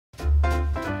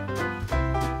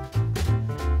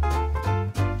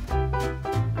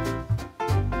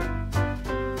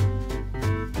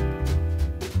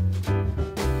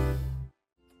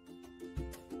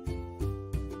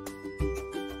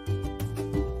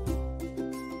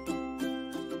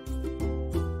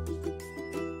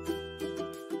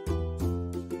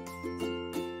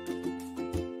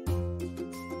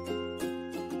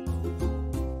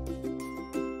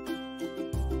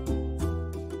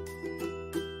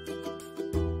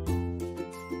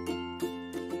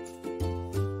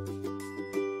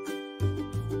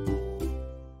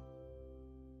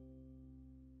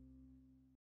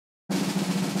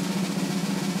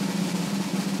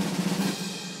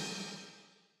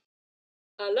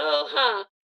Aloha.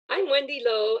 I'm Wendy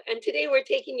Loh, and today we're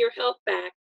taking your health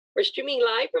back. We're streaming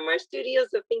live from our studios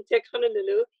of ThinkTech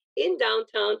Honolulu in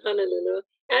downtown Honolulu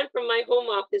and from my home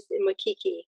office in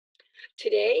Makiki.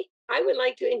 Today, I would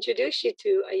like to introduce you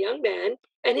to a young man,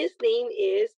 and his name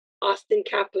is Austin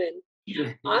Kaplan.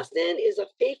 Austin is a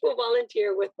faithful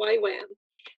volunteer with YWAM.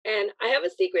 And I have a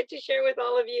secret to share with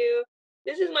all of you.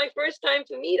 This is my first time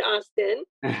to meet Austin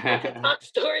and to talk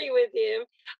story with him.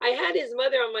 I had his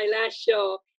mother on my last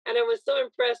show, and I was so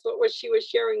impressed with what she was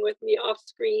sharing with me off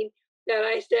screen that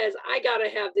I says, I gotta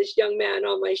have this young man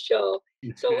on my show.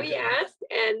 So we asked,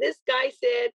 and this guy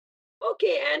said,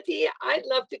 okay, Auntie, I'd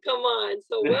love to come on.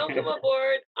 So welcome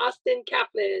aboard, Austin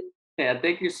Kaplan. Yeah,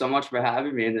 thank you so much for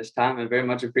having me in this time. I very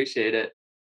much appreciate it.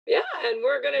 Yeah, and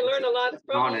we're going to learn a lot It's an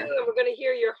from you honor and we're going to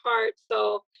hear your heart.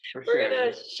 So for we're sure.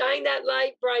 going to shine that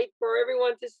light bright for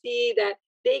everyone to see that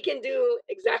they can do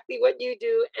exactly what you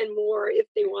do and more if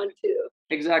they want to.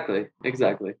 Exactly.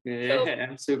 So Yeah,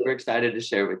 I'm super excited to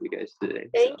share with you guys today.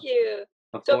 thank you.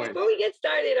 Of So course. before we get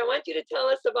started, I want you to tell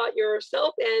us about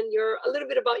yourself and your a little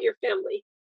bit about your family.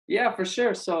 Yeah, for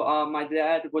sure. So, my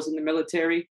dad was in the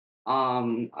military.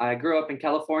 I grew up in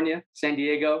California, San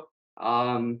Diego.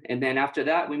 And then after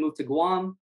that, we moved to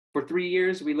Guam for 3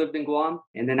 years. We lived in Guam,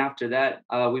 and then after that,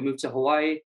 we moved to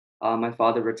Hawaii. My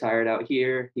father retired out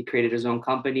here. He created his own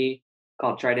company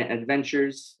called Trident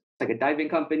Adventures. It's like a diving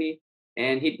company,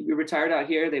 and he retired out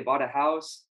here. They bought a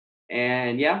house,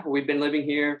 and yeah, we've been living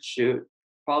here. Shoot,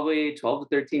 probably 12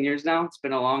 to 13 years now. It's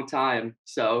been a long time.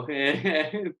 So,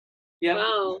 yep.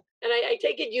 Wow. And I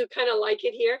take it you kind of like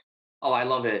it here. Oh, I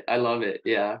love it. I love it.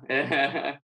 Yeah.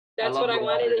 I That's love what I the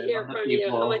wanted water. to I hear love the from you,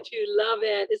 how people. much you love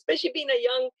it, especially being a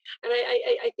young, and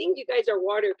I think you guys are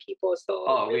water people, so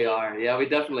Oh, we really are. Yeah, we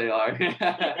definitely are.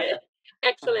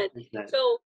 excellent. 100%.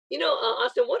 So,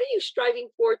 Austin, what are you striving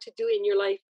for to do in your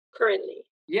life currently?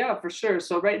 Yeah, for sure.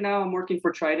 So right now I'm working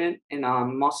for Trident, and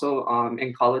I'm also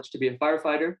in college to be a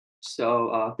firefighter.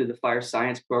 So through the fire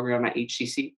science program at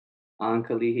HCC on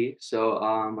Kalihi. So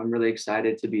I'm really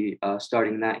excited to be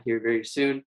starting that here very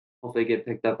soon. Hopefully get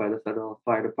picked up by the federal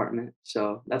fire department.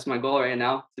 So that's my goal right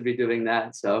now, to be doing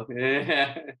that. So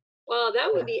Well, that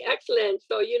would be excellent.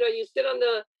 So, you sit on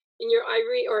the in your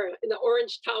ivory or in the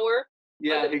orange tower on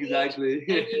yeah, the beach, and exactly.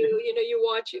 you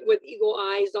watch it with eagle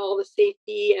eyes all the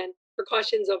safety and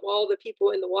precautions of all the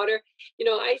people in the water.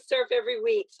 I surf every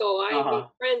week, so I make Uh-huh.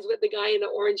 friends with the guy in the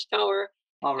orange tower.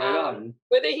 All right on.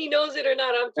 Whether he knows it or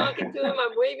not, I'm talking to him.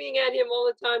 I'm waving at him all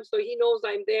the time, so he knows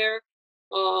I'm there.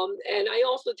 And I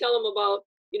also tell him about,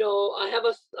 I have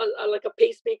like a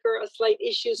pacemaker, a slight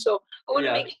issue, so I want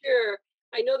to Yeah. make sure.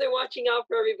 I know they're watching out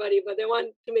for everybody, but they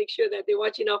want to make sure that they're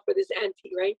watching out for this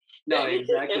auntie, right? No,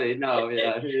 exactly. No,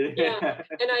 Yeah. yeah.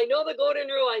 And I know the golden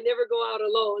rule, I never go out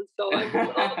alone. So I'm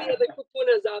with all the other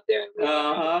kupunas out there. I'm with them.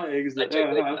 Uh-huh, Such a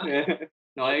good uh-huh. guy. Yeah.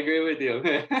 No, I agree with you.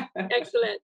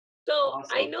 Excellent. So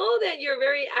I Awesome. know that you're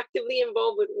very actively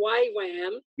involved with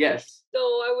YWAM. Yes. So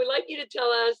I would like you to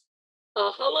tell us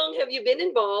how long have you been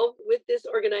involved with this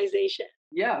organization?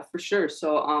 Yeah, for sure.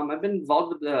 So, I've been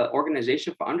involved with the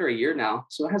organization for under a year now,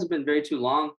 so it hasn't been very too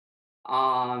long.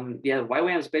 Yeah,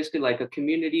 YWAM is basically like a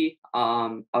community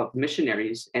of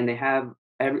missionaries, and they have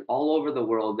all over the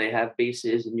world. They have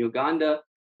bases in Uganda,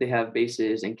 they have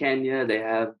bases in Kenya, they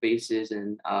have bases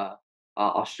in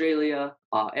Australia,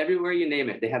 everywhere you name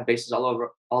it. They have bases all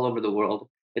over the world.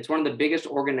 It's one of the biggest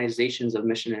organizations of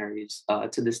missionaries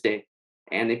to this day,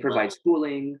 and they provide Wow.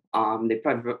 schooling. They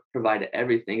provide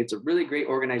everything. It's a really great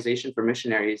organization for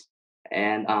missionaries,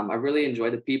 and I really enjoy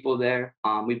the people there.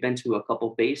 We've been to a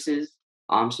couple bases,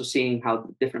 so seeing how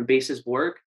the different bases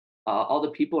work. All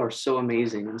the people are so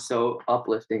amazing and so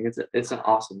uplifting. It's an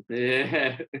awesome.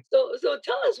 Yeah. So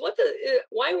tell us what the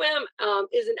YWAM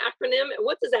is an acronym and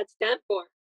what does that stand for?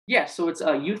 Yeah, so it's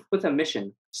a youth with a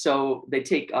mission. So they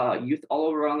take youth all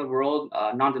over around the world,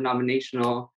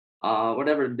 non-denominational,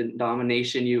 whatever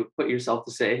denomination you put yourself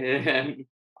to say,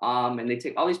 and they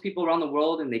take all these people around the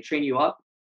world and they train you up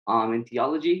in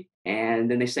theology, and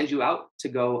then they send you out to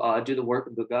go do the work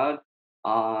of the God,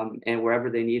 and wherever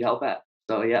they need help at.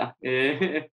 So yeah,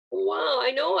 Wow,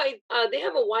 I know they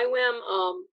have a YWAM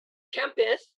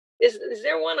campus. Is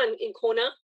there one in Kona?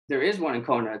 there is one in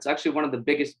Kona. It's actually one of the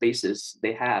biggest bases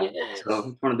they have. So Yes.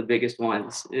 it's one of the biggest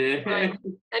ones. Right.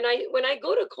 And when I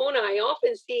go to Kona, I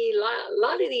often see a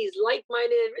lot of these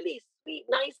like-minded, really sweet,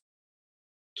 nice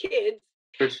kids,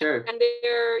 For sure. and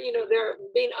they're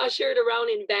being ushered around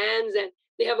in vans, and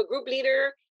they have a group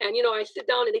leader, and I sit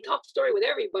down and they talk story with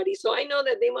everybody. So I know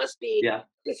that they must be Yeah.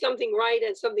 doing something right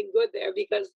and something good there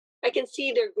because I can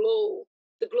see the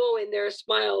glow in their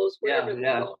smiles Yeah, wherever they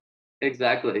yeah. go.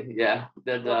 Exactly. Yeah.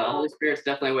 The Holy Wow. Spirit's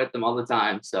definitely with them all the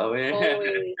time. So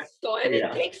Always. So, and it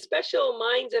yeah. takes special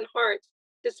minds and hearts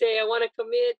to say, I want to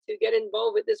commit to get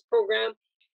involved with this program.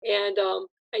 And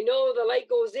I know the light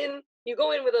goes in, you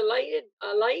go in with a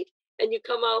light, and you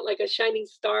come out like a shining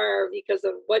star because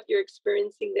of what you're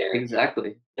experiencing there.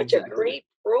 Exactly. Such a Exactly. great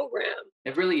program.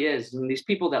 It really is. And these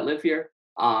people that live here,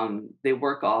 they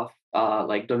work off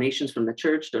like donations from the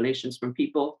church, donations from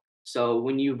people. So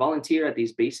when you volunteer at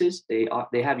these bases, they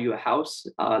have you a house.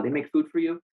 They make food for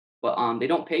you, but they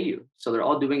don't pay you. So they're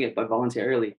all doing it by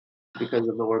voluntarily because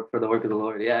of the work for the work of the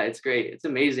Lord. Yeah, it's great. It's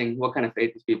amazing what kind of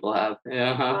faith these people have.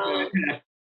 Yeah, Wow.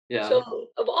 yeah, So,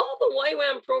 of all the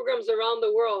YWAM programs around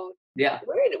the world, yeah.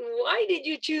 why did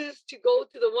you choose to go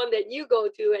to the one that you go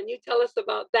to? And you tell us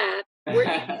about that, where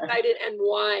you decided and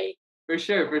why. For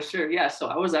sure, for sure. Yeah, so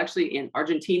I was actually in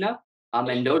Argentina,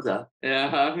 Mendoza.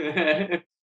 Yeah.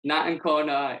 Not in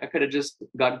Kona. I could have just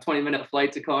got a 20-minute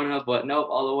flight to Kona, but nope,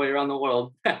 all the way around the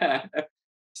world.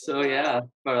 So Wow. yeah,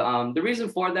 but the reason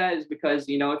for that is because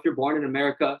if you're born in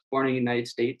America, born in the United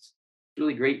States, it's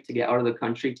really great to get out of the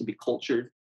country, to be cultured,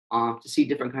 to see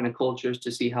different kind of cultures,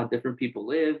 to see how different people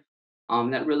live.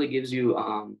 That really gives you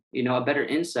a better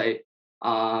insight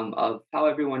of how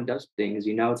everyone does things.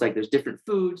 It's like there's different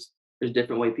foods, there's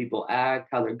different way people act,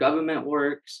 how their government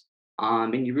works,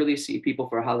 and you really see people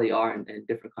for how they are in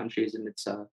different countries. And it's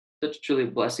such a truly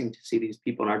blessing to see these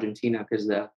people in Argentina because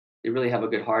they really have a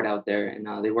good heart out there,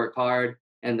 and they work hard.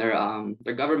 And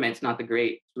their government's not the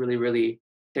great. It's really really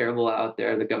terrible out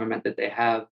there. The government that they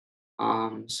have.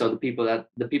 So the people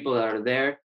that are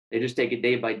there, they just take it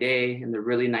day by day, and they're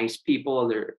really nice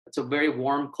people. It's a very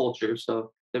warm culture.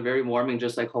 So they're very warming,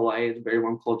 just like Hawaii. It's a very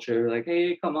warm culture. Like,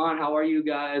 hey, come on, how are you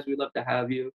guys? We'd love to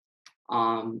have you.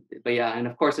 But yeah, and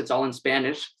of course it's all in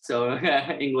Spanish, so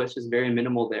English is very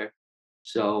minimal there.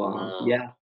 So Wow. yeah,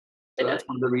 so And that's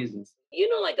one of the reasons.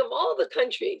 like of all the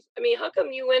countries, I mean, how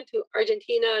come you went to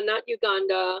Argentina, not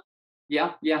Uganda?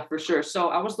 Yeah, yeah, for sure. So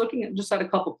I was looking at just at a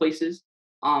couple places,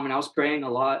 and I was praying a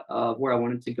lot of where I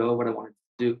wanted to go, what I wanted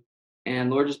to do, and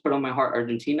Lord just put on my heart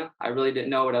Argentina. I really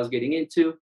didn't know what I was getting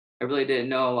into. I really didn't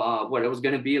know what it was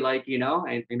going to be like.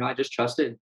 I just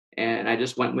trusted, and I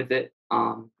just went with it.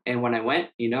 And when I went,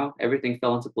 everything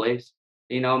fell into place.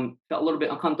 Felt a little bit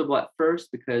uncomfortable at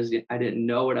first because I didn't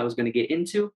know what I was going to get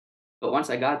into, but once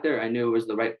I got there, I knew it was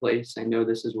the right place. I knew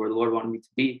this is where the Lord wanted me to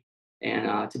be,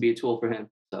 and to be a tool for Him.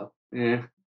 So yeah,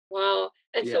 Wow.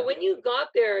 And so yeah, when you got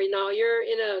there, you're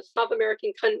in a South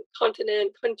American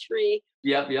continent country.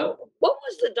 yep, yep, What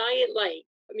was the diet like?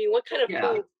 I mean, what kind of yeah,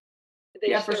 food did they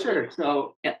yeah, for serve you? sure.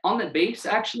 So on the base,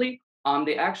 actually,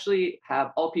 they actually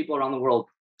have all people around the world.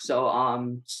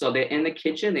 So they in the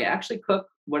kitchen, they actually cook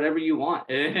whatever you want.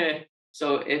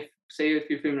 So if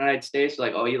you're from the United States,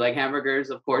 like, oh, you like hamburgers?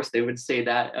 Of course, they would say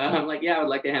that. I'm like, yeah, I would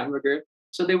like a hamburger.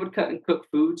 So they would cut and cook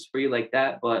foods for you like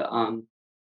that. But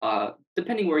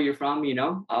depending where you're from,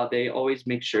 they always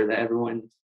make sure that everyone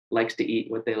likes to eat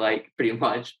what they like, pretty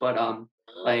much. But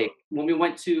like Oh, when we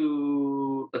went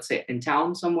to, let's say, in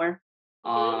town somewhere,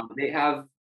 mhm. they have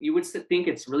you would think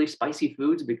it's really spicy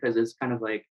foods because it's kind of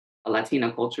like a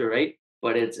Latina culture, right?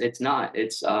 But it's not.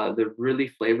 They're really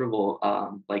flavorful.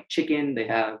 Like chicken, they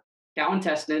have cow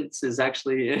intestines is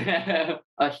actually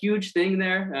a huge thing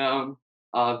there.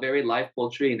 Very live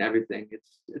poultry and everything.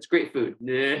 It's great food.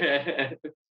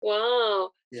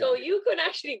 Wow. Yeah. So you could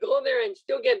actually go there and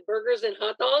still get burgers and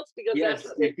hot dogs because that's Yes,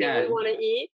 what they you say we can. want to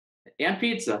eat. And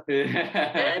pizza.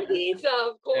 And pizza, of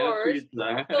And course.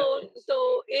 pizza.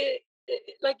 So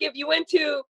like if you went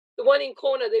to the one in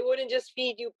Kona, they wouldn't just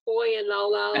feed you poi and lao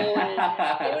lao,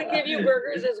 and they would give you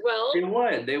burgers as well.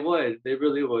 They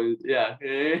really would, yeah.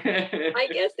 I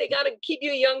guess they got to keep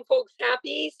you young folks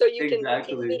happy so you can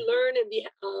continually Exactly. learn and be.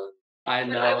 I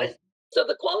But I know. was so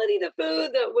the quality of the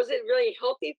food. Was it really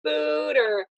healthy food,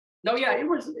 or No, did yeah,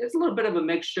 you? it's a little bit of a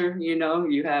mixture,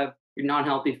 you have your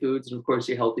non-healthy foods and of course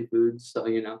your healthy foods. So,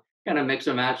 kinda mix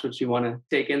and match what you wanna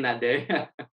take in that day.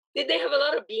 Did they have a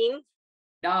lot of beans?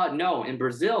 No, in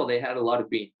Brazil, they had a lot of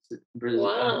beans.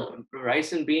 Wow,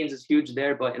 Rice and beans is huge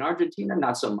there, but in Argentina,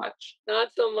 not so much. not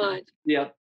so much.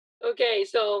 Yep. Okay,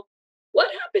 so what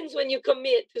happens when you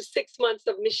commit to 6 months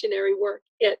of missionary work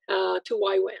to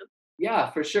YWAM? Yeah,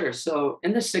 for sure. So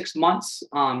in the 6 months,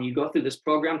 you go through this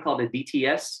program called a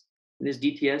DTS. And this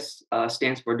DTS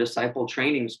stands for Disciple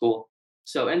Training School.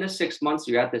 So in the 6 months,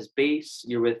 you're at this base.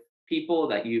 You're with people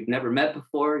that you've never met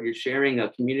before. You're sharing a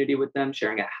community with them,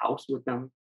 sharing a house with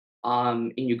them.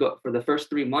 And you go for the first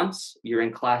 3 months. You're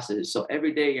in classes. So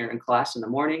every day you're in class in the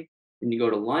morning, and you go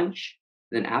to lunch.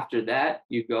 Then after that,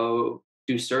 you go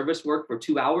do service work for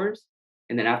 2 hours,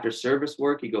 And then after service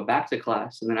work, you go back to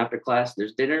class. And then after class,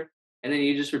 there's dinner. And then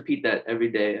you just repeat that every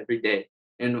day, every day.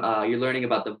 And you're learning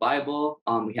about the Bible.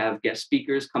 We have guest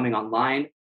speakers coming online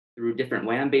through different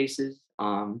WAM bases,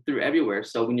 through everywhere.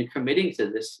 So when you're committing to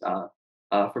this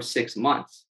for 6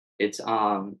 months, it's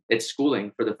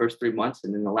schooling for the first 3 months,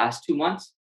 and then the last 2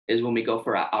 months is when we go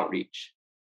for our outreach.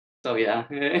 So yeah.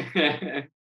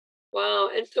 Wow.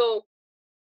 And so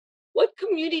what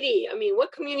community, I mean,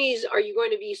 what communities are you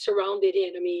going to be surrounded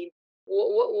in? I mean,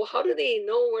 how do they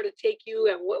know where to take you,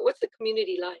 and what's the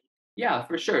community like? Yeah,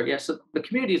 for sure. Yeah, so the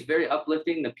community is very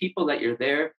uplifting. The people that you're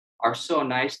there are so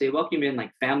nice. They welcome you in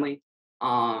like family.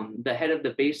 The head of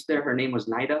the base there, her name was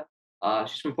Naida.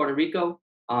 She's from Puerto Rico.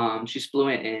 She's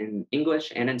fluent in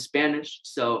English and in Spanish.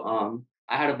 So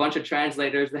I had a bunch of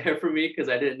translators there for me because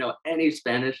I didn't know any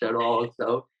Spanish at all.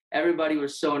 So everybody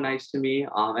was so nice to me.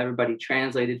 Everybody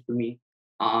translated for me.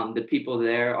 The people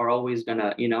there are always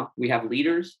gonna, we have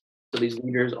leaders. So these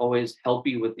leaders always help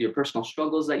you with your personal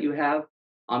struggles that you have.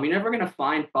 You're never gonna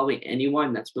find probably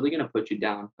anyone that's really gonna put you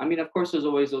down. I mean, of course, there's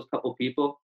always those couple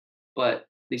people, but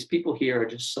these people here are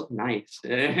just so nice.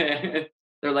 They're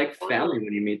like family Wow.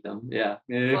 when you meet them. Yeah.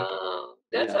 Wow.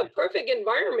 That's Yeah. a perfect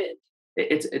environment.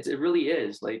 It really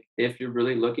is. Like if you're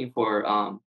really looking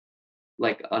for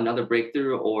like another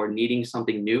breakthrough or needing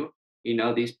something new,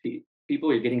 these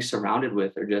people you're getting surrounded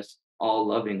with are just all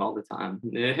loving all the time.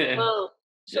 Wow.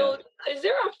 Yeah. So is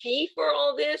there a fee for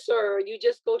all this, or you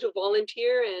just go to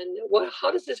volunteer, and how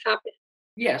does this happen?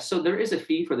 Yeah, so there is a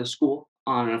fee for the school,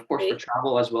 and of course for Okay.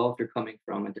 travel as well if you're coming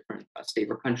from a different state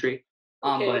or country.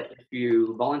 Okay. But if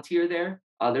you volunteer there,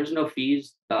 there's no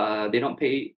fees. They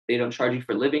don't charge you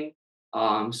for living.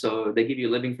 So they give you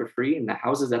living for free, and the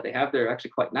houses that they have there are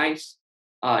actually quite nice.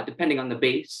 Depending on the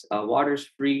base, water's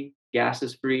free, gas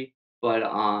is free, but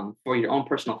for your own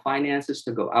personal finances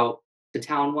to go out to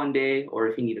town one day, or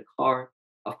if you need a car,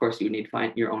 of course you need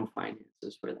your own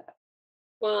finances for that.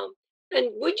 Wow. And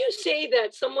would you say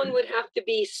that someone would have to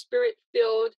be spirit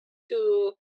filled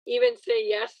to even say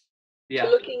yes to Yeah,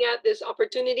 looking at this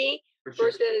opportunity for sure.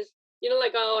 versus,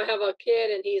 like, oh, I have a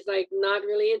kid and he's like not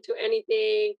really into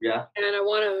anything, Yeah. and I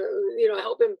want to,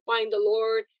 help him find the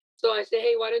Lord. So I say,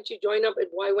 hey, why don't you join up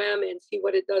at YWAM and see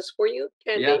what it does for you?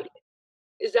 Can Yeah.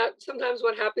 they? Is that sometimes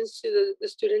what happens to the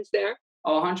students there?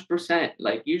 Oh, 100%.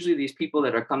 Like usually these people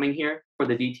that are coming here for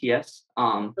the DTS,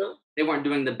 Huh? they weren't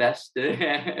doing the best. So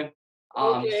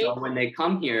Okay. when they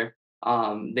come here,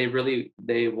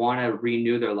 they want to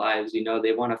renew their lives.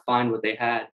 They want to find what they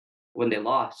had when they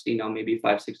lost. Maybe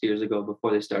 5, 6 years ago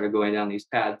before they started going down these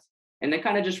paths, and they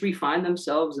kind of just refine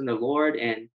themselves in the Lord.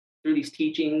 And through these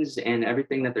teachings and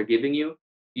everything that they're giving you,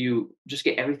 you just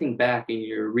get everything back, and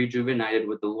you're rejuvenated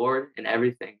with the Lord and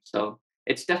everything. So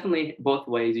it's definitely both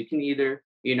ways. You can either,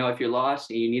 if you're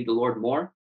lost and you need the Lord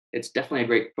more, it's definitely a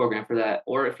great program for that.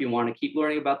 Or if you want to keep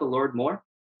learning about the Lord more,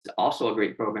 it's also a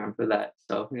great program for that.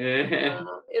 So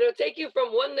It'll take you from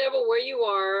one level where you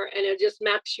are, and it'll just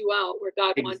max you out where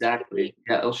God wants you to be. exactly.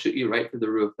 Yeah, it'll shoot you right through the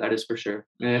roof. That is for sure.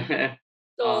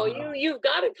 So uh, you've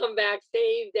got to come back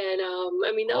saved, and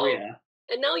I mean oh now, yeah.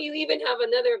 and now you even have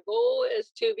another goal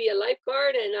is to be a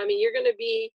lifeguard, and I mean you're going to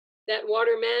be that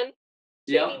waterman,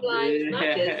 Yep. saving lives,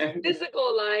 not just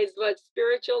physical lives but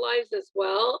spiritual lives as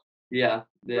well, Yeah.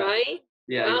 Yeah. right?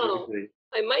 Yeah, Wow. exactly.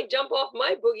 I might jump off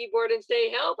my boogie board and say,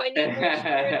 "Help! I need more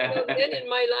spirit-filled men in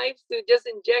my life to just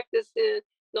inject this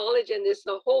knowledge and this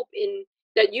hope in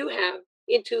that you have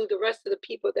into the rest of the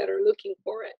people that are looking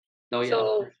for it." Oh yeah,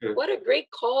 So, for sure. what a great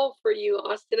call for you,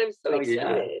 Austin! I'm so Oh yeah.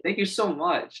 excited. Thank you so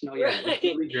much. No, yeah, it's Right.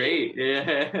 really great.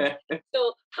 Yeah.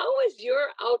 So, how was your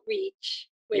outreach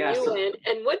when Yeah. you So went,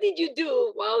 and what did you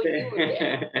do while you were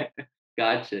there?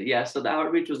 Gotcha. Yeah, so the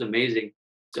outreach was amazing.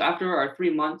 So after our 3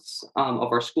 months of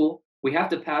our school, we have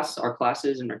to pass our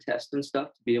classes and our tests and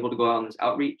stuff to be able to go out on this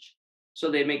outreach.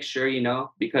 So they make sure,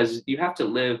 because you have to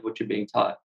live what you're being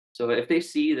taught. So if they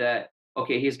see that,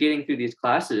 okay, he's getting through these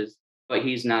classes, but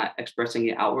he's not expressing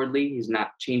it outwardly, he's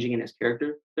not changing in his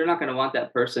character, they're not going to want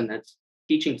that person that's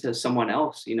teaching to someone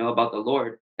else, about the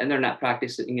Lord, and they're not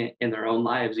practicing it in their own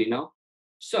lives.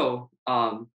 So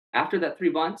after that 3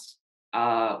 months,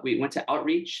 we went to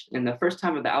outreach, and the first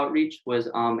time of the outreach was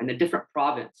in a different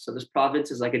province. So this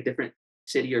province is like a different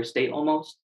city or state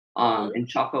almost, Uh-huh. in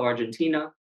Chaco,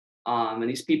 Argentina. And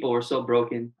these people were so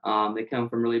broken. They come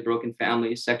from really broken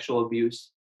families, sexual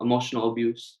abuse, emotional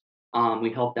abuse. We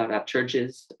helped out at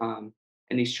churches,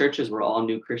 and these churches were all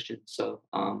new Christians. So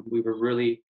we were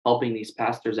really helping these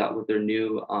pastors out with their new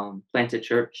planted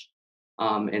church.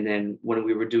 And then when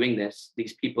we were doing this,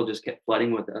 these people just kept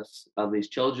flooding with us, these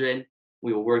children.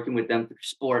 We were working with them through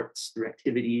sports, through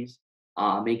activities.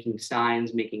 making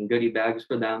signs, making goodie bags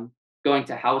for them, going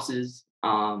to houses,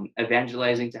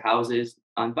 evangelizing to houses,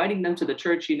 inviting them to the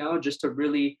church, just to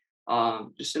really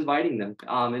just inviting them.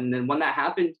 And then when that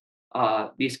happened,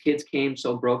 these kids came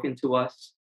so broken to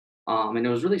us. And it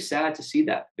was really sad to see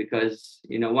that because,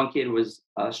 one kid was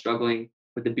struggling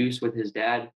with abuse with his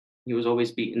dad. He was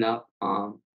always beaten up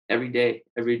every day,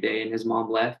 and his mom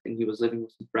left, and he was living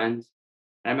with some friends.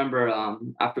 And I remember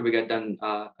after we got done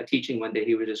a teaching one day,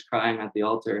 he was just crying at the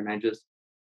altar, and I just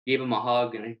gave him a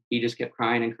hug, and he just kept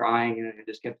crying and crying, and I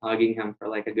just kept hugging him for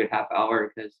like a good half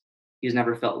hour because he's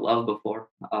never felt love before,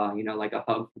 like a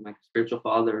hug from like a spiritual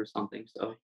father or something.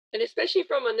 So And especially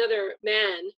from another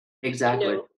man,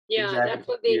 exactly, yeah, exactly, that's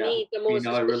what they yeah, need the most, it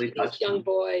really especially these touched young him.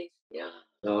 boys. Yeah.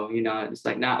 So it's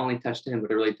like not only touched him,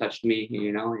 but it really touched me,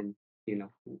 and you know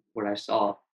what I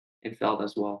saw and felt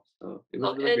as well. So it was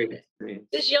Oh, a really great and experience.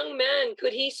 this young man,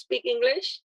 could he speak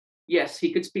English? Yes,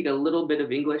 he could speak a little bit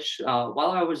of English.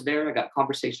 While I was there, I got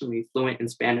conversationally fluent in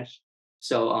Spanish.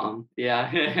 So,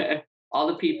 yeah, all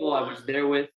the people I Wow. was there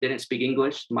with didn't speak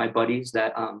English. My buddies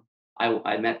that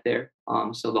I met there,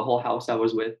 so the whole house I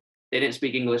was with, they didn't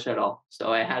speak English at all.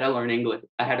 So I had to learn English.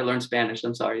 I had to learn Spanish.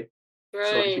 I'm sorry. So I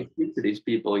Right. could speak to these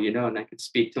people, and I could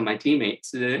speak to my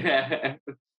teammates.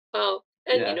 Wow.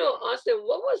 And Yeah. Austin,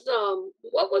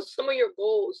 what was some of your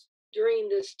goals during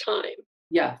this time?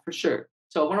 Yeah, for sure.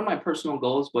 So one of my personal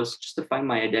goals was just to find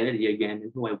my identity again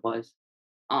and who I was.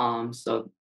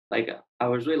 So like I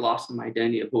was really lost in my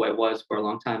identity of who I was for a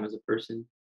long time as a person.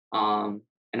 Um,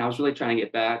 and I was really trying to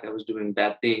get back. I was doing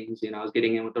bad things, I was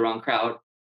getting in with the wrong crowd.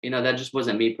 That just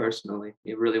wasn't me personally.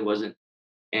 It really wasn't.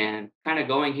 And kind of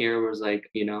going here was like,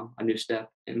 a new step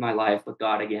in my life with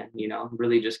God again,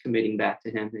 really just committing back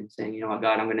to him and saying, you know what,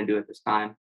 God, I'm gonna do it this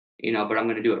time, but I'm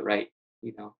gonna do it right,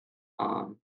 you know.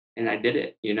 Um, and I did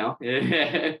it.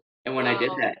 And when I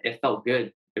did Wow. that, it felt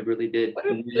good. It really did. What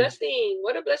a blessing.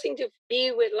 What a blessing to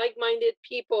be with like-minded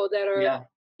people that are, Yeah,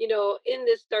 in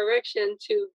this direction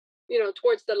to,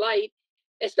 towards the light,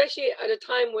 especially at a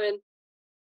time when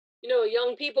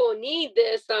young people need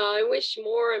this. I wish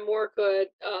more and more could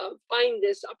find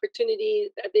this opportunity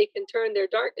that they can turn their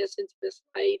darkness into this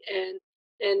light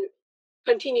and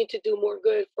continue to do more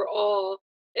good for all.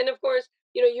 And of course,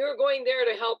 you're going there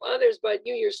to help others, but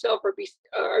you yourself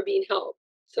are being helped.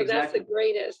 So that's the exactly.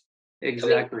 greatest. Coming,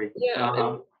 Exactly. yeah, Uh-huh.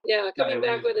 and yeah, No, coming it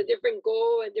back was with a different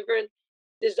goal and different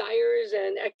desires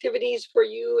and activities for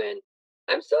you. And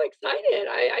I'm so excited.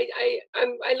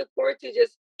 I look forward to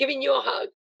just giving you a hug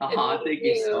and uh-huh. meeting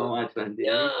Thank you so you. much, Wendy. Me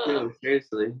Yeah. too.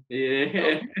 Seriously. So,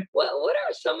 Yeah. what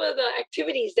are some of the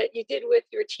activities that you did with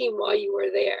your team while you were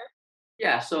there?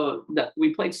 Yeah, so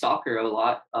we played soccer a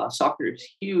lot. Soccer is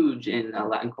huge in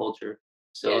Latin culture.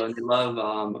 So Yes. they love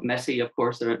Messi, of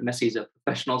course. Messi's a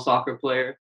professional soccer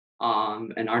player.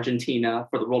 In Argentina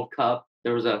for the World Cup,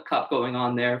 there was a cup going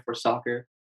on there for soccer.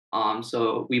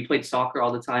 So we played soccer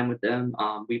all the time with them.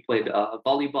 We played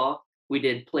volleyball. We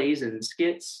did plays and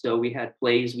skits. So we had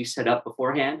plays we set up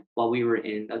beforehand while we were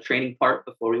in a training part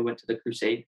before we went to the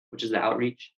crusade, which is the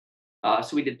outreach.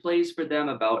 So we did plays for them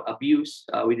about abuse.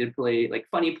 We did play like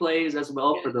funny plays as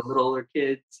well for the Yes. littler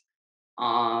kids.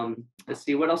 Let's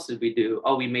see, what else did we do?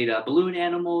 Oh, we made balloon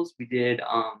animals. We made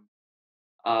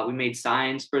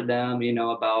signs for them,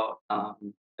 about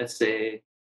let's say,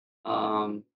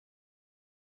 um,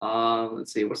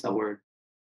 let's see, what's that word?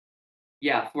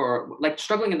 Yeah, for like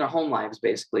struggling in their home lives,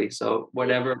 basically. So Mm.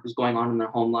 whatever was going on in their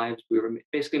home lives, we were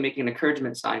basically making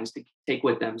encouragement signs to take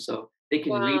with them, so they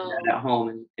can read that Wow. at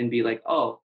home and be like,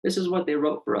 oh, this is what they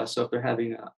wrote for us. So if they're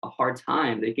having a hard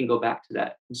time, they can go back to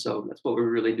that. And so that's what we're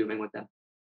really doing with them.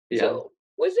 Yeah. So,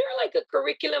 was there like a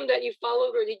curriculum that you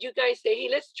followed, or did you guys say, "Hey,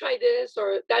 let's try this,"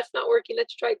 or "That's not working,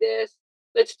 let's try this.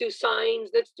 Let's do signs,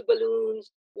 let's do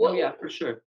balloons." No, What? yeah, for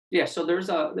sure. Yeah, so there's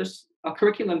a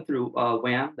curriculum through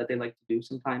WAM that they like to do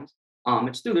sometimes.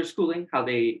 It's through their schooling, how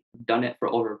they done it for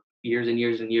over years and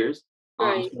years and years.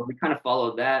 Right. So we kind of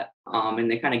follow that, and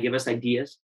they kind of give us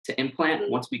ideas to implant Mhm.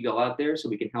 once we go out there, so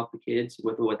we can help the kids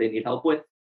with what they need help with.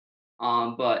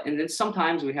 But and then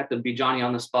sometimes we have to be Johnny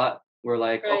on the spot. We're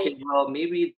like, okay, Right. well,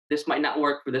 maybe this might not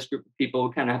work for this group of people.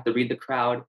 We kind of have to read the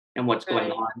crowd and what's going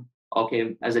Right. on.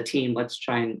 Okay, as a team, let's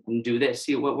try and do this,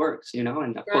 see what works. And of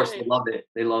course, they Right. love it.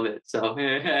 They love it. So,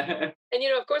 And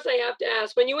of course, I have to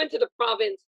ask: when you went to the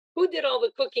province, who did all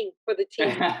the cooking for the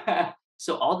team?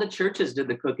 so all the churches did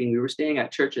the cooking. We were staying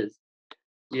at churches.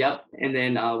 Yep. And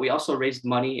then we also raised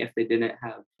money if they didn't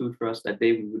have food for us that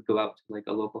day. We would go out to like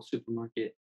a local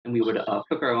supermarket and we would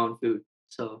cook our own food.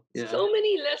 So yeah. So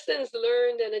many lessons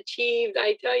learned and achieved.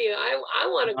 I tell you, I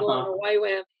want to go on Uh-huh. a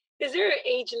YWAM. Is there an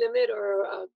age limit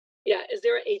or Yeah, is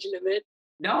there an age limit?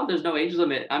 No, there's no age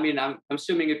limit. I mean, I'm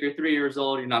assuming if you're 3 years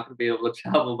old, you're not gonna be able to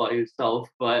travel by yourself,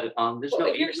 but, there's Well, no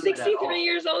if age you're limit at 63 all.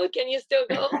 years old, can you still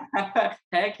go?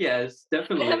 Heck yes, I have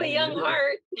a definitely. young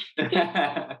heart.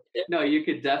 No, you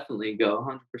could definitely go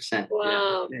 100%, yeah.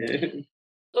 Wow.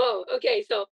 Oh, okay.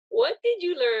 So, what did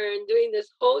you learn during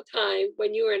this whole time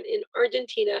when you were in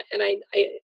Argentina? And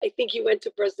I think you went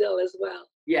to Brazil as well.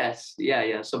 Yes, yeah,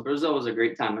 yeah. So Brazil was a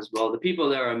great time as well. The people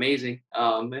there are amazing.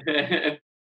 But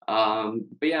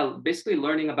yeah, basically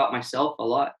learning about myself a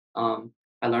lot.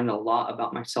 I learned a lot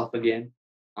about myself again.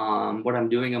 What I'm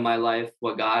doing in my life,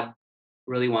 what God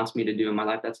really wants me to do in my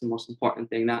life. That's the most important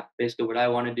thing. Not basically what I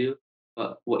want to do,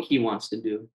 but what He wants to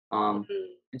do. Mhm.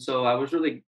 And so I was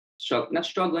really not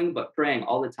struggling, but praying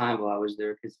all the time while I was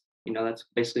there, because that's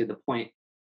basically the point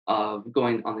of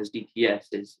going on this DTS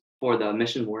is for the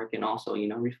mission work, and also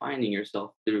refining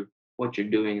yourself through what you're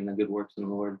doing in the good works in the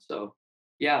Lord. So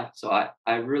yeah, so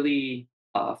I really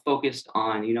focused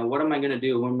on what am I going to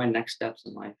do, what are my next steps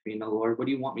in life, Lord, what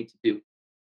do you want me to do?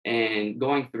 And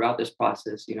going throughout this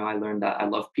process, I learned that I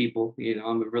love people.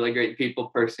 I'm a really great people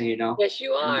person. Yes,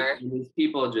 you are. And these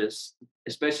people just,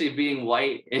 especially being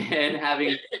white and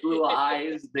having blue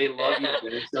eyes, they love you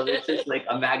there. So it's just like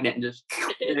a magnet and just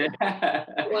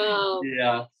Wow.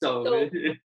 yeah. So So,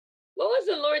 what was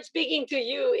the Lord speaking to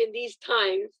you in these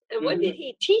times, and what did mhm,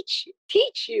 He teach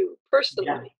you yeah,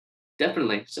 personally?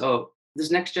 definitely. So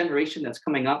this next generation that's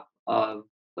coming up,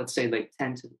 let's say like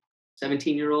 10 to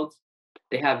 17-year-olds,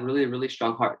 they have really, really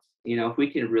strong hearts. If we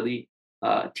can really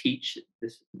teach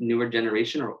this newer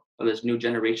generation, or this new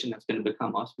generation that's going to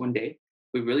become us one day,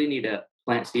 we really need to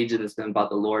plant seeds in them about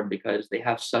the Lord, because they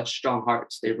have such strong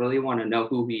hearts. They really want to know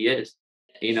who He is.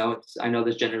 Yes. I know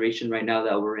this generation right now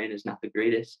that we're in is not the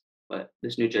greatest, but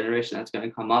this new generation that's going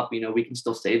to come up, we can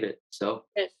still save it. So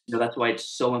Yes. that's why it's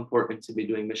so important to be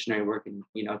doing missionary work, and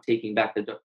taking back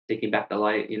the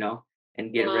light,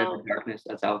 and get rid of Wow. the darkness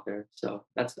that's out there. So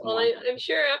that's the Well, more I'm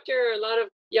sure after a lot of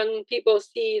young people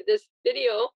see this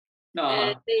video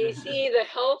and no, they see the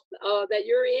health that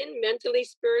you're in mentally,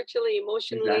 spiritually,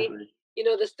 emotionally,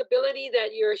 exactly. the stability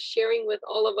that you're sharing with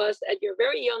all of us at your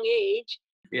very young age.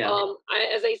 Yeah,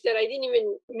 As I said, I didn't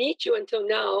even meet you until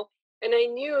now, and I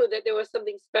knew that there was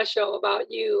something special about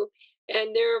you.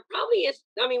 And there probably is,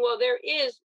 I mean, well, there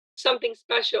is something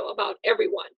special about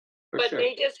everyone, for but sure.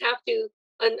 they just have to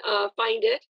find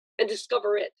it and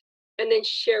discover it and then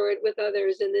share it with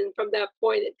others. And then from that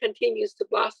point, it continues to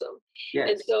blossom. And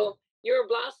Yes. so you're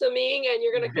blossoming and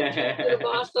you're going to continue to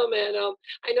blossom. And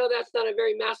I know that's not a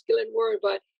very masculine word,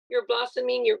 but you're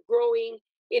blossoming, you're growing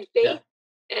in Yeah, faith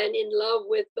and in love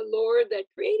with the Lord that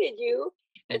created you.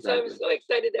 And so I'm exactly. so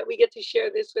excited that we get to share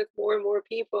this with more and more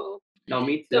people. No,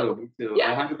 me too. So, Me too. I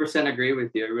yeah. 100% agree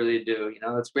with you. I really do.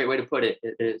 That's a great way to put it.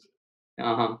 It is.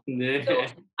 Uh So huh.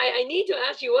 I need to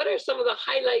ask you, what are some of the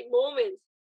highlight moments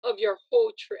of your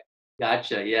whole trip?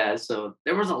 Gotcha. Yeah. So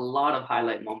there was a lot of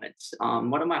highlight moments.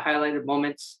 One of my highlighted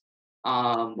moments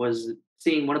was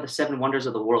seeing one of the seven wonders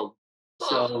of the world. Oh,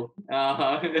 So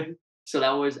so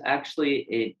that was actually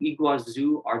in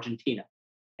Iguazu, Argentina,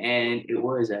 and it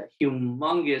was a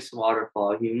humongous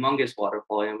waterfall,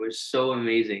 and it was so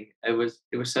amazing. It was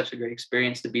such a great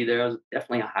experience to be there. It was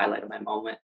definitely a highlight of my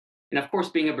moment. And of course,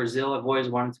 being in Brazil, I've always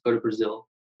wanted to go to Brazil.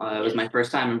 It was yes. my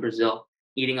first time in Brazil,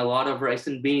 eating a lot of rice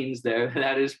and beans there.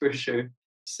 That is for sure.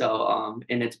 So,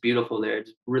 and it's beautiful there.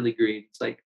 It's really green. It's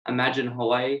like imagine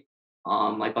Hawaii,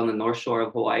 like on the North Shore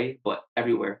of Hawaii, but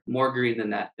everywhere more green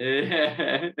than that.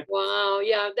 Wow,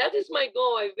 yeah, that is my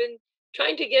goal. I've been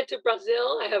trying to get to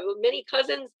Brazil. I have many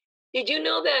cousins. Did you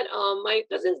know that my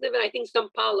cousins live in, I think, São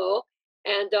Paulo,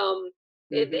 and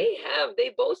Hmm. they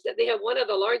boast that they have one of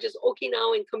the largest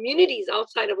Okinawan communities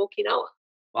outside of Okinawa.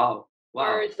 Wow,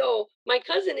 Or wow. so my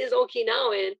cousin is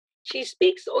Okinawan. She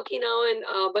speaks Okinawan,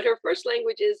 but her first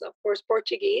language is, of course,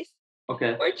 Portuguese.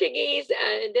 Okay. Portuguese,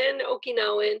 and then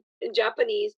Okinawan and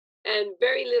Japanese, and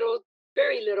very little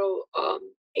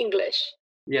English.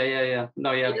 Yeah, yeah, yeah.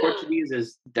 No, yeah. Yeah, Portuguese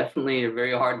is definitely a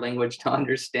very hard language to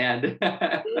understand.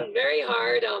 very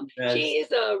hard. Yes. She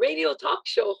is a radio talk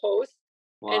show host,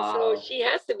 and so Wow. she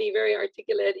has to be very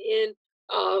articulate in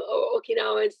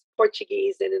Okinawan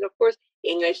Portuguese, and then of course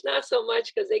English not so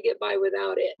much because they get by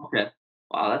without it. Okay.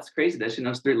 Wow, that's crazy that she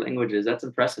knows 3 languages. That's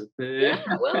impressive. Yeah,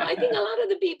 well, I think a lot of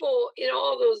the people in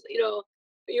all those,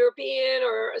 European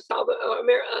or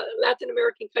Latin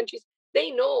American countries,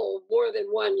 they know more than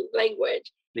one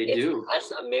language. They It's do.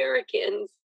 us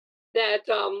Americans that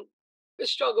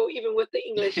struggle even with the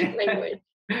English language,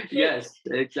 Yes,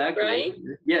 exactly. right?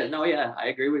 Yeah, no, yeah, I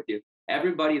agree with you.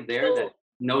 Everybody there that So,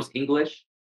 knows English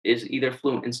is either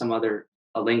fluent in some other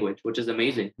a language, which is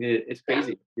amazing. It's Yeah.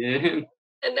 crazy. Yeah.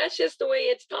 And that's just the way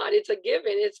it's taught. It's a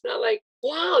given. It's not like,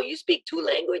 wow, you speak two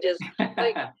languages.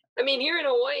 Like, I mean, here in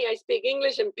Hawaii, I speak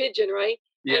English and Pidgin, right?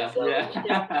 And Yeah, so I'm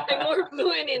yeah. more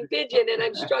fluent in Pidgin, and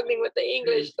I'm struggling with the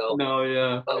English. So, No,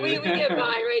 yeah. but we get by,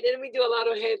 right? And we do a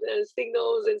lot of head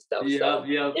signals and stuff. So, Yep,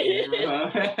 yep.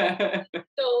 Yeah.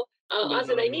 so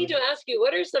Austin, I need to ask you,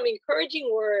 what are some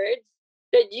encouraging words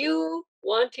that you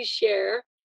want to share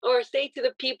or say to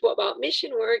the people about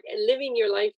mission work and living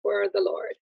your life for the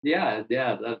Lord? Yeah,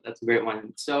 yeah, that's a great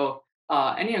one. So,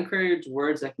 any encouraged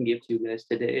words I can give to you guys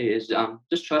today is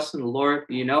just trust in the Lord,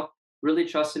 really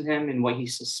trust in Him and what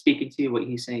He's speaking to you, what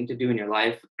He's saying to do in your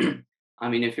life. I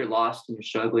mean, if you're lost and you're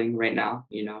struggling right now,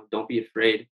 don't be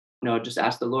afraid. Just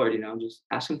ask the Lord, just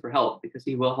ask Him for help because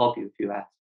He will help you if you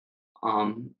ask.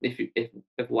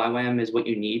 If YWAM is what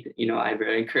you need, I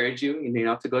very encourage you,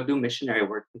 to go do missionary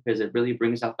work because it really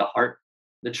brings out the heart,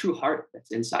 the true heart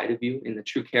that's inside of you and the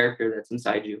true character that's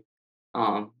inside you.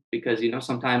 Because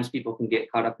sometimes people can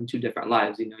get caught up in two different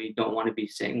lives. You don't want to be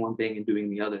saying one thing and doing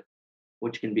the other,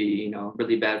 which can be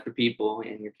really bad for people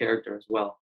and your character as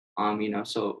well.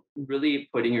 So really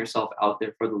putting yourself out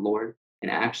there for the Lord and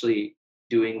actually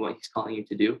doing what He's calling you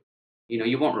to do,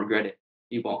 you won't regret it.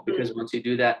 You won't, because once you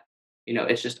do that,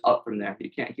 it's just up from there.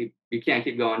 You can't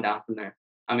keep going down from there.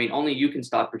 I mean, only you can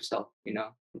stop yourself.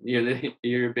 You're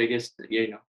your biggest.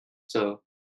 So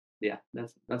yeah,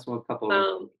 that's one couple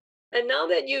of. And now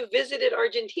that you've visited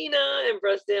Argentina and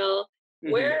Brazil,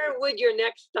 Mhm. where would your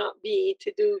next stop be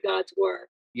to do God's work?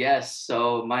 Yes.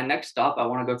 So my next stop, I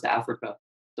want to go to Africa.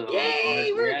 So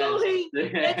Yay, we're yes, going.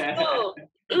 Let's go.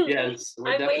 yes,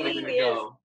 we're I'm definitely waiting. gonna Yes.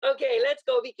 go. Okay, let's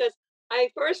go because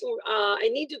I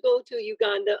need to go to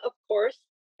Uganda, of course,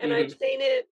 and I'm Mhm. saying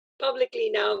it publicly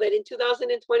now that in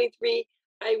 2023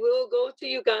 I will go to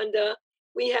Uganda.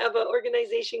 We have an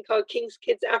organization called King's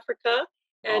Kids Africa,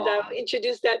 and I'll Oh,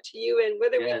 introduce that to you. And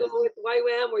whether we go yes. with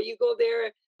YWAM or you go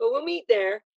there, but we'll meet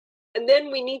there, and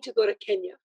then we need to go to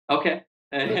Kenya. Okay.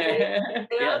 Okay, and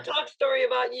I'll Yes. talk story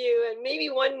about you, and maybe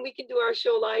one we can do our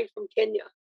show live from Kenya.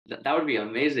 That would be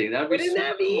amazing. That would be Wouldn't super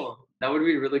that be? cool. That would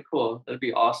be really cool. That'd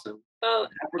be awesome. I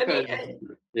Africa mean,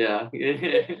 is yeah.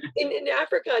 in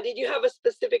Africa, did you have a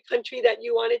specific country that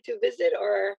you wanted to visit,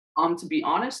 or? To be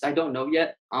honest, I don't know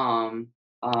yet.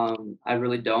 I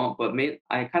really don't, but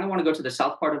I kind of want to go to the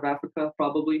south part of Africa,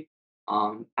 probably.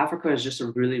 Africa is just a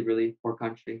really, really poor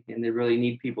country, and they really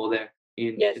need people there.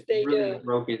 And Yes, it's they really do.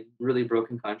 broken, really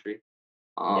broken country.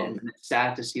 Yes, And it's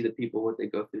sad to see the people what they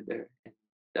go through there, and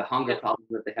the hunger yeah. problems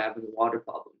that they have, and the water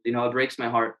problems. It breaks my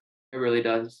heart. It really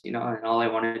does. And all I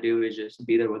want to do is just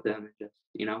be there with them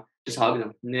and just hug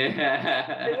them. And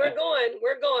Yeah. we're going.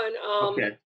 We're going.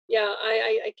 Okay. Yeah,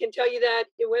 I can tell you that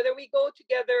whether we go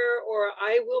together or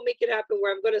I will make it happen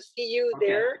where I'm going to see you Okay.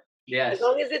 there, as Yes.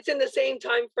 long as it's in the same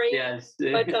time frame. Yes.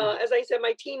 But as I said,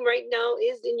 my team right now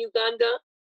is in Uganda,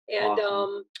 and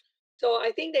Awesome. so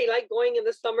I think they like going in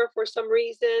the summer for some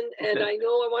reason. And Okay. I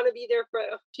know I want to be there for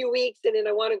a few weeks, and then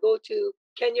I want to go to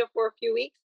Kenya for a few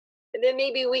weeks, and then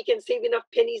maybe we can save enough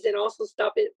pennies and also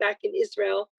stop it back in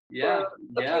Israel for Yeah.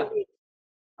 a few Yeah. weeks.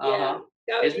 Yeah, Uh-huh.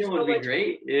 that would be Israel so would be much.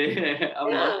 great. Yeah. I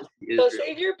would love Yeah. to see So Israel.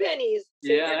 save your pennies.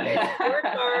 Save your pennies. Yeah. Work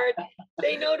hard.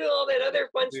 Say no to all that other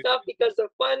fun stuff because the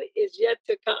fun is yet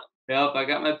to come. Yep, I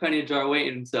got my penny jar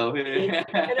waiting, so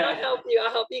And I'll help you.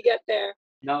 I'll help you get there.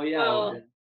 no, yeah. Well,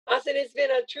 Austin, it's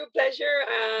been a true pleasure.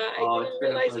 I Oh, it's didn't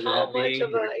been a realize pleasure how much being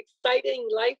of an here. exciting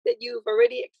life that you've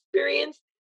already experienced,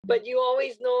 but you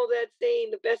always know that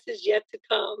saying the best is yet to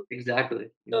come. Exactly.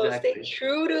 So stay Exactly.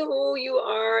 true to who you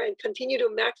are and continue to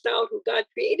max out who God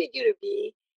created you to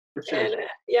be. For sure. And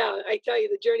yeah, I tell you,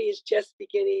 the journey is just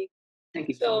beginning. Thank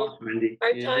you so So much, Wendy.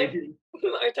 our Yeah. time,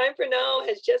 our time for now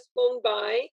has just flown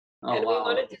by, Oh, and we wow.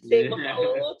 wanted to say Yeah. Of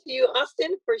mahalo to you,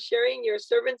 Austin, for sharing your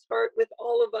servant's heart with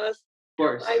all of us.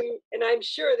 course. I'm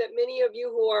sure that many of you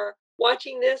who are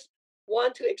watching this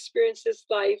want to experience this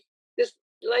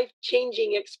life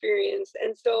changing experience.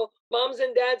 And so, moms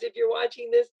and dads, if you're watching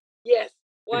this, yes,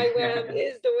 YWAM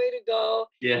is the way to go.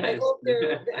 Yes.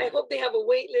 I hope they have a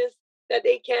wait list that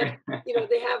they can't,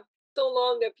 they have so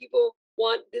long that people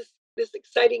want this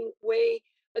exciting way,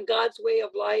 a God's way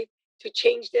of life to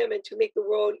change them and to make the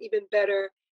world even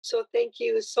better. So thank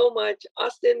you so much,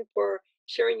 Austin, for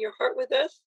sharing your heart with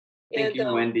us. Thank And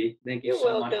you, Wendy. Thank you you're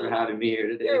so much for welcome. having me here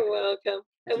today. You're welcome.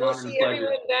 It's And an we'll honor and see pleasure.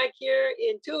 everyone back here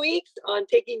in 2 weeks on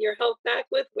Taking Your Health Back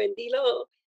with Wendy Loh.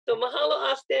 So mahalo,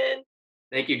 Austin.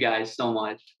 Thank you guys so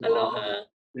much. Wow. Aloha.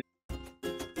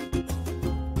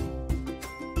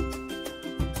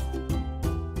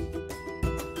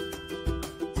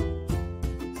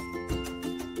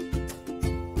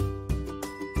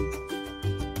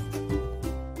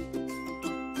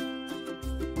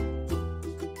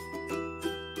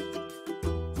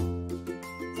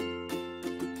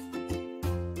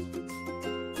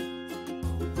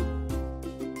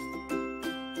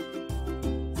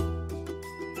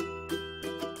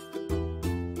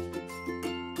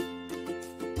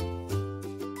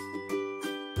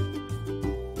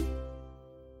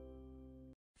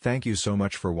 Thank you so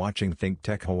much for watching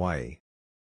ThinkTech Hawaii.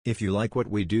 If you like what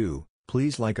we do,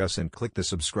 please like us and click the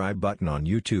subscribe button on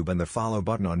YouTube and the follow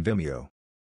button on Vimeo.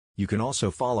 You can also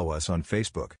follow us on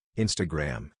Facebook,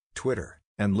 Instagram, Twitter,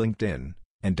 and LinkedIn,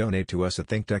 and donate to us at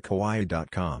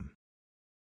thinktechhawaii.com.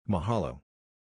 Mahalo.